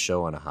could end the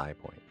show on a high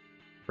point,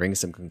 bring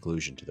some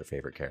conclusion to their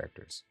favorite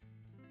characters.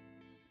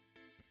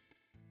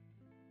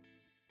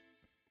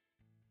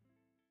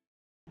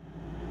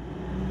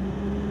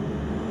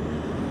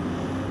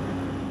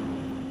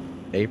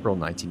 April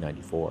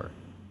 1994.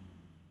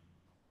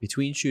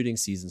 Between shooting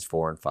seasons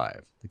 4 and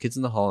 5, the Kids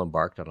in the Hall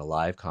embarked on a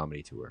live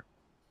comedy tour.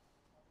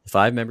 The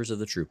 5 members of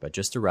the troupe had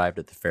just arrived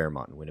at the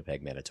Fairmont in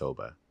Winnipeg,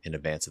 Manitoba, in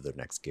advance of their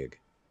next gig.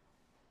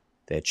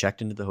 They had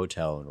checked into the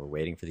hotel and were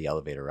waiting for the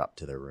elevator up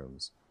to their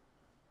rooms.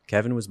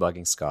 Kevin was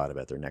bugging Scott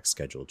about their next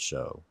scheduled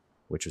show,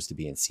 which was to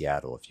be in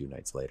Seattle a few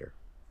nights later.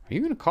 Are you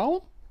going to call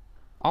him?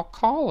 I'll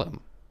call him.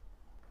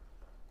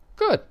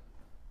 Good.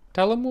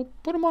 Tell him we'll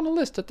put him on a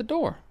list at the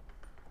door.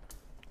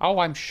 Oh,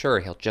 I'm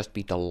sure he'll just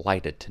be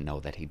delighted to know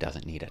that he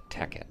doesn't need a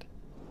ticket.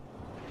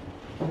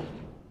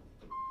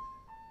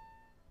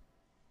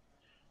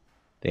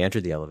 They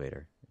entered the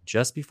elevator.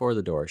 Just before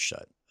the door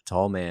shut, a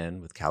tall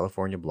man with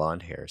California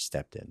blonde hair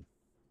stepped in.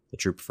 The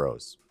troupe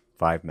froze,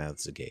 5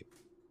 mouths agape,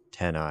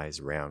 10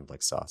 eyes round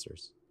like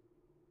saucers.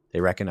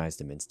 They recognized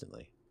him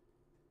instantly.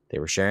 They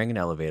were sharing an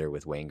elevator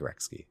with Wayne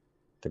Gretzky,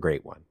 the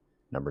great one,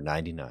 number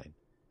 99,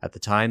 at the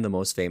time the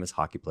most famous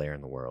hockey player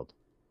in the world.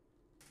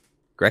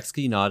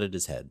 Gretzky nodded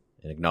his head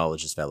and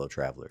acknowledged his fellow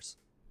travelers.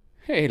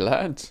 Hey,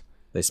 lads.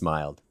 They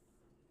smiled.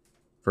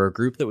 For a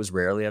group that was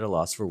rarely at a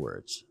loss for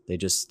words, they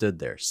just stood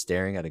there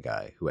staring at a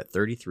guy who at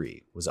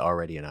 33 was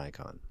already an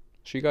icon.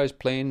 So you guys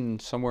playing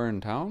somewhere in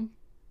town?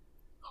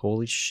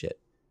 Holy shit,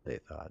 they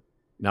thought.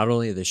 Not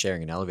only are they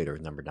sharing an elevator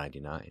with number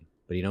 99,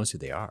 but he knows who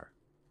they are.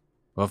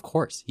 Well, of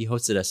course, he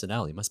hosted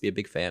SNL. He must be a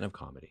big fan of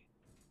comedy.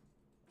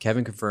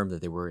 Kevin confirmed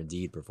that they were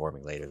indeed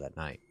performing later that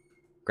night.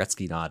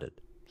 Gretzky nodded.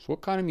 So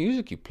what kind of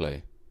music you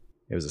play?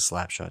 It was a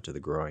slap shot to the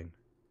groin.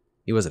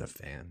 He wasn't a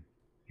fan.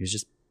 He was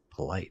just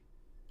polite.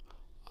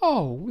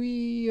 Oh,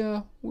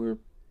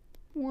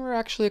 we're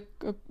actually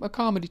a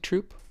comedy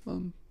troupe.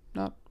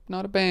 Not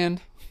a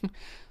band.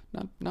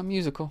 not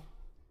musical.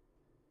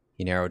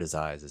 He narrowed his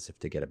eyes as if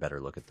to get a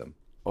better look at them.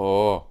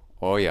 Oh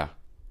yeah.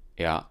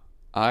 Yeah,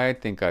 I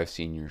think I've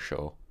seen your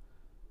show.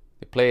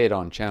 They play it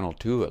on Channel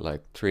 2 at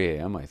like 3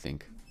 a.m., I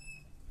think.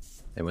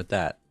 And with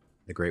that,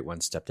 the Great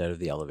One stepped out of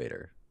the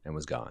elevator and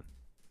was gone,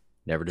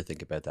 never to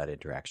think about that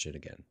interaction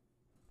again.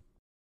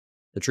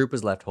 The troupe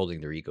was left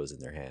holding their egos in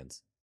their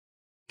hands.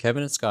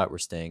 Kevin and Scott were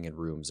staying in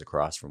rooms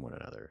across from one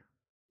another.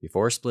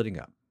 Before splitting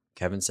up,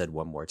 Kevin said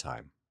one more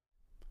time,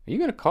 "Are you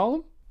going to call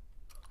him?"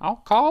 "I'll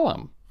call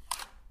him."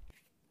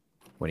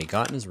 When he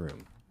got in his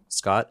room,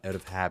 Scott, out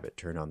of habit,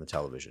 turned on the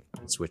television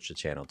and switched the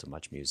channel to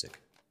Much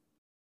Music.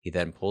 He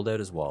then pulled out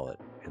his wallet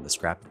and the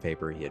scrap of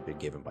paper he had been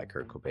given by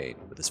Kurt Cobain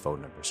with his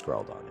phone number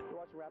scrawled on it.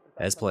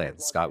 As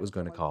planned, Scott was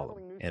going to call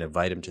him and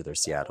invite him to their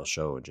Seattle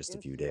show in just a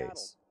few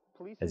days.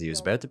 As he was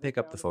about to pick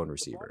up the phone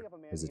receiver,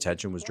 his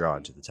attention was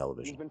drawn to the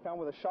television. He's been found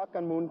with a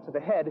shotgun wound to the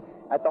head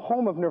at the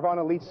home of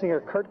Nirvana lead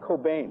singer Kurt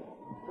Cobain.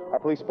 Our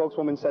police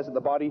spokeswoman says that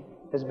the body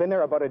has been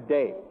there about a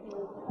day.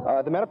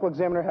 The medical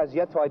examiner has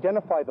yet to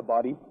identify the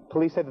body.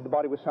 Police say that the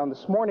body was found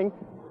this morning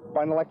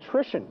by an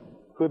electrician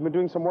who had been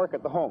doing some work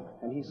at the home,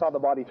 and he saw the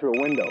body through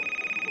a window.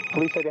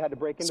 Police say they had to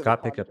break into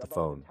Scott picked up the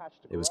phone.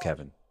 It was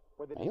Kevin.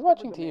 Are you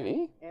watching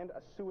TV?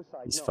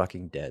 He's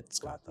fucking dead,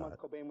 Scott thought.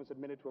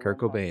 Kurt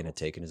Cobain had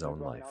taken his own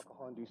life.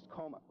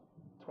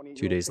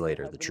 2 days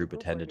later, the troupe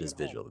attended his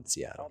vigil in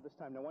Seattle.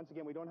 Now, once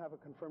again, we don't have a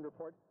confirmed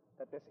report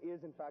that this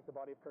is, in fact, the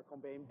body of Kurt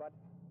Cobain, but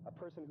a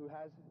person who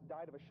has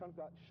died of a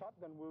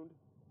shotgun wound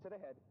to the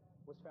head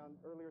was found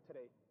earlier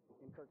today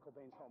in Kurt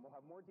Cobain's home. We'll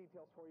have more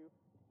details for you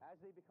as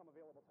they become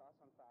available to us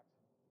on Facts.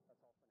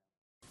 That's all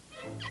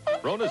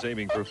for now. Rona's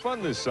aiming for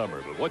fun this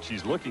summer, but what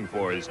she's looking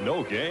for is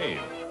no gain.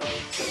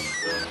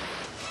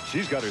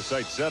 She's got her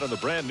sights set on the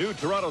brand new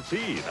Toronto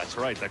Tee. That's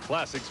right, the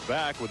classic's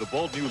back with a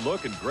bold new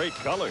look and great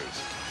colors.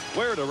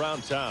 Wear it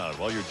around town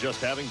while you're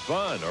just having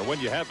fun or when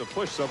you have to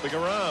push something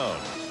around.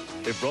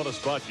 If Rona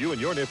spots you in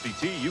your nifty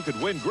tee, you could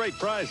win great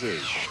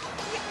prizes.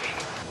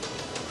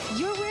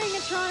 You're wearing a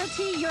Toronto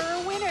tee. You're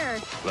a winner.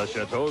 Le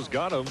Chateau's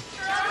got them.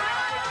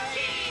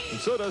 And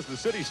so does the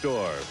City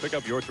Store. Pick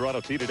up your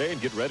Toronto tee today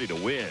and get ready to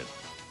win.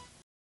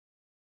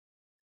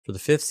 For the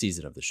 5th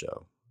season of the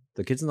show,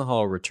 the Kids in the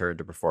Hall returned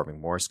to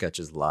performing more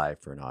sketches live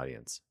for an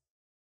audience.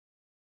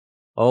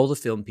 All the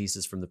film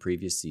pieces from the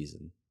previous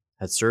season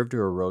had served to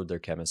erode their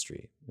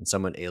chemistry and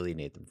somewhat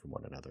alienate them from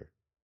one another.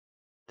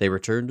 They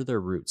returned to their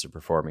roots of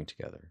performing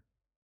together.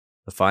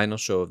 The final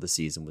show of the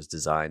season was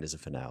designed as a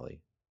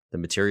finale. The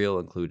material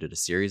included a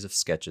series of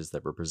sketches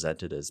that were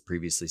presented as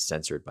previously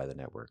censored by the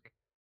network.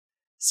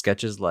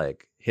 Sketches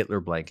like Hitler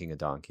blanking a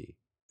donkey.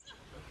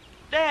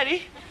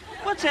 Daddy,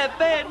 what's that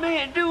bad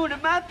man doing to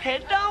my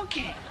pet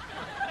donkey?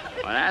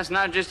 Well, that's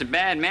not just a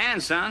bad man,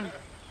 son.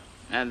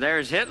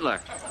 There's Hitler.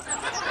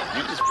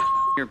 You just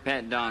your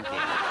pet donkey.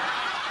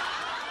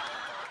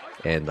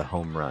 And The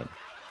Home Run,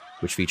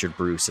 which featured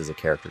Bruce as a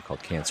character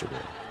called Cancer Boy.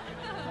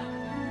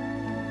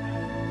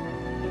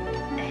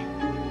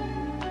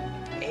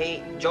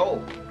 Hey,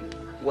 Joe,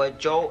 would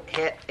Joe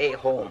hit a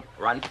home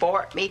run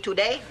for me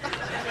today?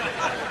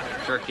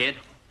 Sure, kid.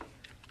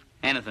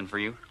 Anything for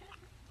you,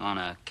 on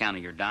account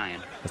of your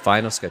dying. The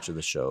final sketch of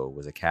the show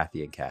was a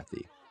Kathy and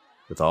Kathy,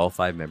 with all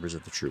 5 members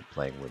of the troupe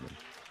playing women.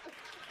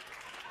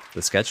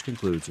 The sketch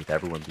concludes with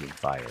everyone being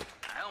fired.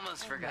 I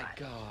almost forgot.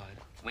 Oh, my God.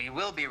 We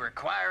will be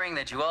requiring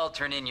that you all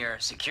turn in your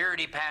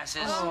security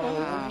passes,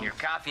 your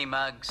coffee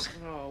mugs,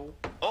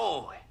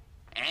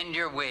 and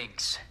your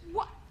wigs.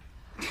 What?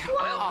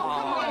 Well,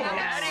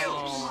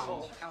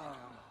 adios.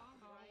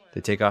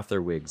 They take off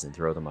their wigs and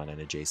throw them on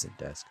an adjacent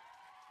desk.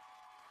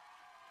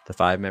 The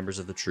 5 members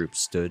of the troupe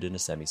stood in a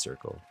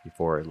semicircle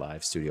before a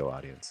live studio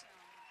audience.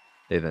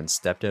 They then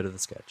stepped out of the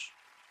sketch,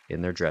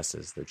 in their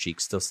dresses, their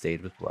cheeks still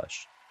stained with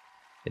blush,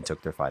 and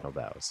took their final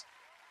bows.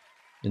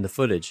 In the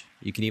footage,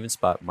 you can even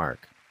spot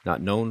Mark,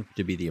 not known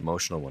to be the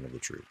emotional one of the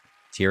troupe,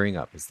 tearing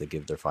up as they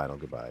give their final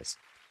goodbyes.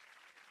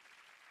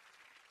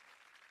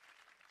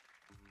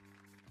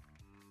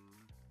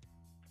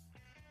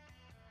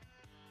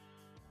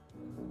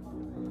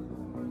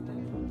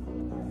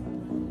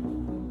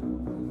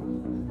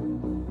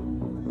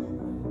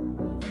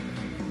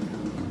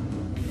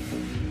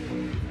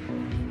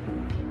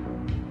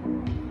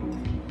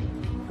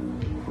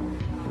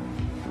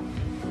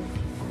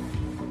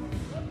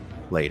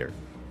 Later,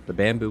 the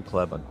Bamboo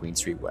Club on Queen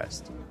Street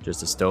West,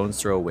 just a stone's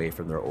throw away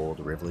from their old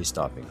Rivoli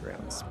stomping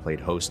grounds,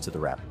 played host to the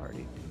rap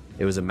party.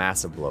 It was a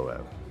massive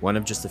blowout, one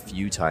of just a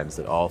few times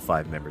that all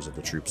 5 members of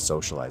the troupe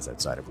socialized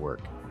outside of work.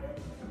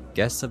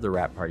 Guests of the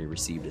rap party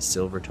received a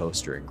silver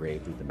toaster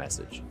engraved with the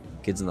message,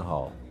 Kids in the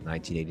Hall,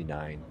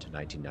 1989 to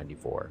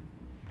 1994.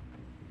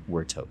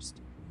 We're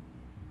toast.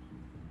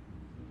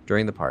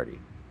 During the party,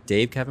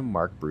 Dave, Kevin,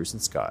 Mark, Bruce,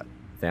 and Scott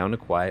found a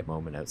quiet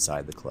moment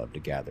outside the club to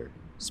gather,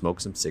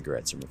 smoke some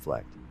cigarettes, and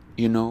reflect.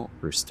 You know,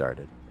 Bruce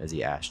started as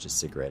he ashed his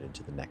cigarette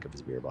into the neck of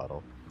his beer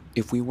bottle.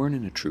 If we weren't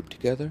in a troupe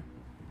together,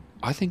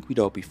 I think we'd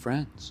all be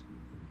friends.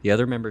 The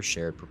other members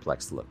shared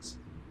perplexed looks,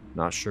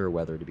 not sure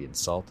whether to be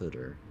insulted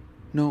or...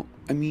 No,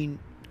 I mean,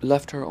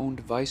 left to our own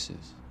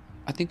devices.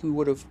 I think we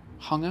would have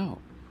hung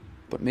out.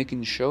 But making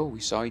the show, we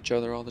saw each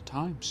other all the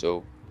time,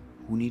 so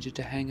who needed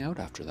to hang out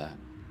after that?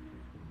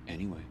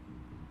 Anyway,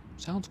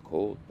 sounds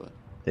cold, but...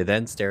 They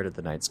then stared at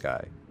the night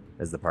sky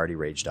as the party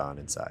raged on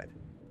inside.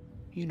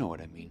 You know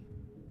what I mean.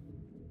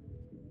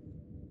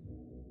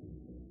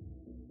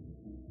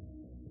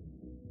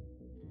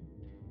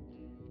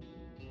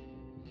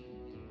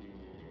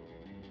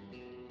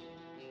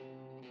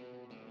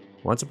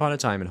 Once Upon a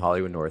Time in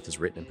Hollywood North is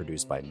written and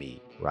produced by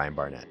me, Ryan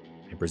Barnett,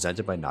 and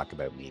presented by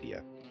Knockabout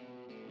Media.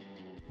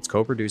 It's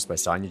co-produced by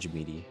Sonia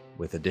Jamidi,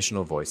 with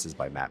additional voices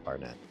by Matt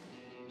Barnett.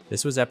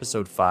 This was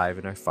episode 5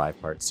 in our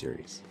 5-part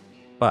series.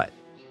 But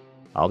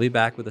I'll be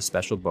back with a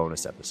special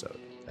bonus episode,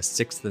 a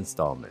 6th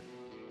installment,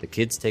 the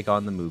kids take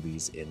on the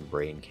movies in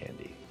Brain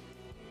Candy.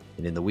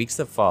 And in the weeks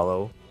that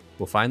follow,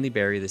 we'll finally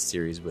bury this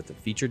series with a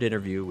featured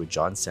interview with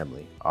John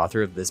Semley,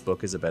 author of This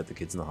Book is About the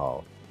Kids in the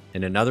Hall,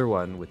 and another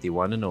one with the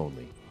one and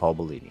only Paul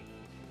Bellini.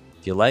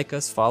 If you like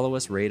us, follow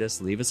us, rate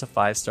us, leave us a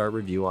 5-star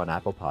review on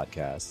Apple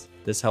Podcasts.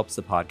 This helps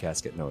the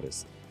podcast get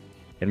noticed.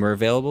 And we're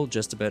available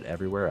just about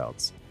everywhere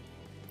else.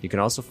 You can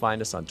also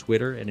find us on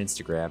Twitter and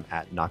Instagram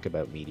at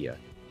Knockabout Media.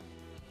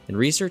 In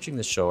researching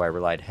this show, I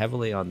relied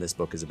heavily on This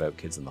Book is About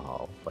Kids in the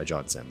Hall by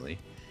John Semley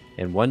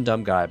and One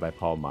Dumb Guy by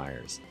Paul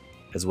Myers,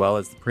 as well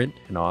as the print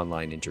and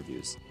online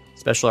interviews.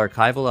 Special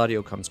archival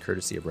audio comes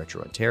courtesy of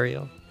Retro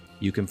Ontario.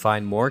 You can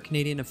find more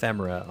Canadian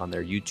ephemera on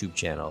their YouTube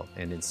channel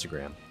and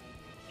Instagram.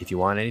 If you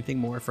want anything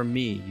more from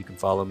me, you can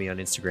follow me on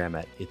Instagram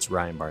at It's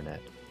Ryan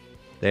Barnett.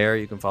 There,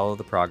 you can follow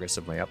the progress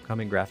of my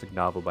upcoming graphic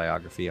novel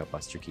biography of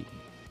Buster Keaton.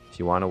 If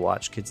you want to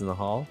watch Kids in the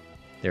Hall,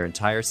 their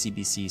entire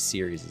CBC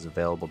series is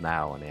available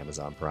now on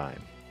Amazon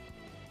Prime.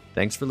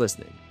 Thanks for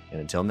listening, and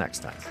until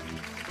next time.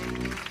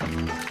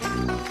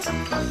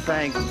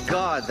 Thank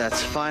God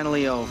that's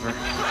finally over.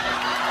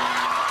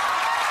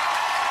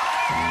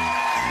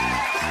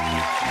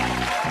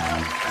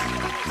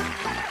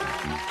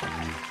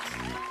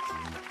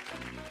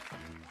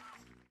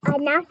 A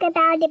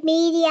Knockabout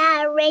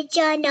Media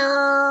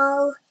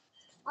original.